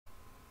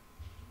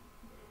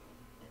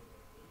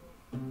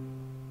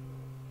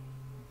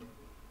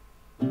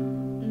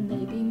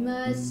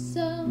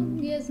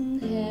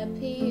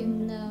happy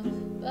enough,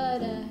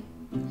 but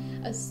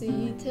I see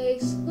he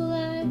takes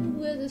flight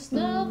with the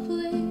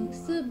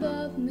snowflakes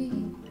above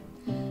me.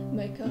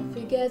 My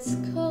coffee gets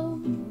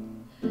cold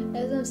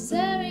as I'm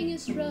staring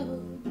his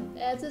road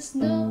at the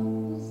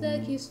snow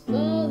that keeps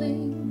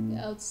falling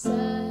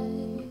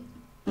outside.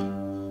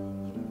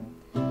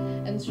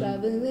 And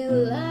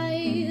traveling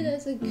light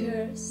as a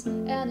curse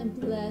and a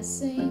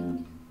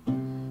blessing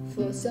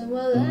for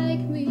someone like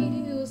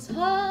me whose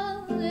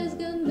heart has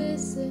gone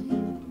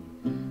missing.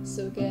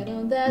 So get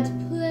on that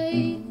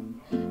plane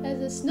as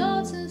the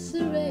snow turns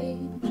to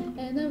rain,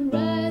 and I'm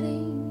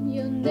writing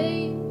your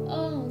name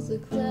on the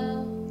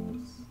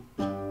clouds.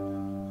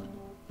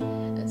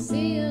 And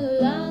see you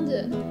in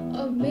London,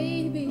 or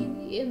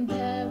maybe in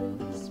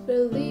Paris.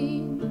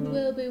 Berlin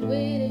will be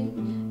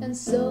waiting, and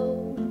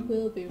so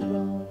will be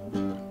Rome.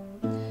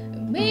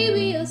 And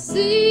maybe I'll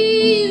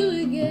see you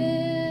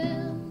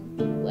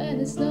again when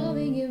it's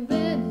snowing in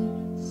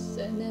Venice,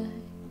 and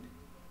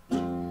I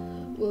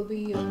will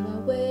be on my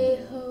way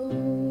home.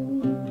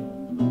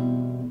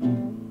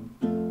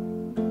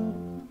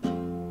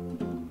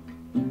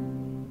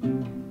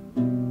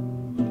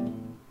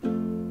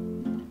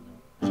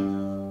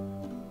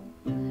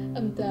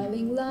 I'm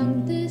dialing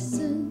long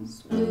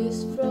distance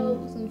with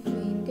frozen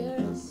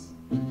fingers,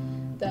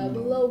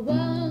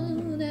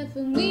 001 and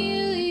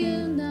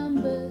familiar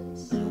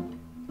numbers.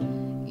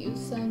 You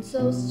sound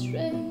so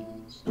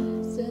strange,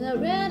 then I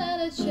ran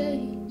out of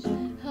change.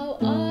 How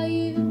are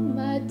you,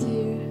 my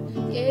dear?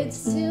 Yeah, it's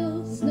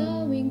still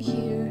snowing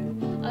here.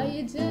 Are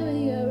you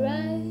doing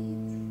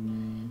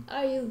alright?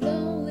 Are you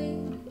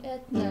lonely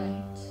at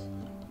night?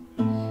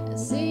 I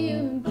see you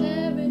in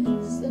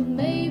Paris, and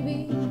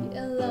maybe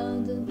in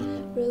London.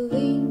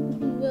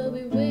 Berlin will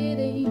be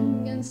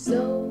waiting, and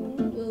so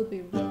will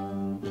be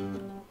Rome.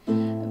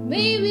 And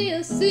maybe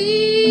I'll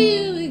see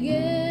you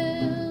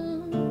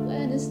again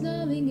when it's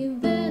snowing in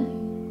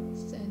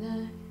Venice,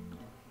 and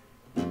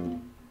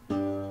I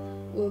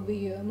will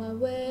be on my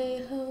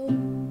way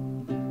home.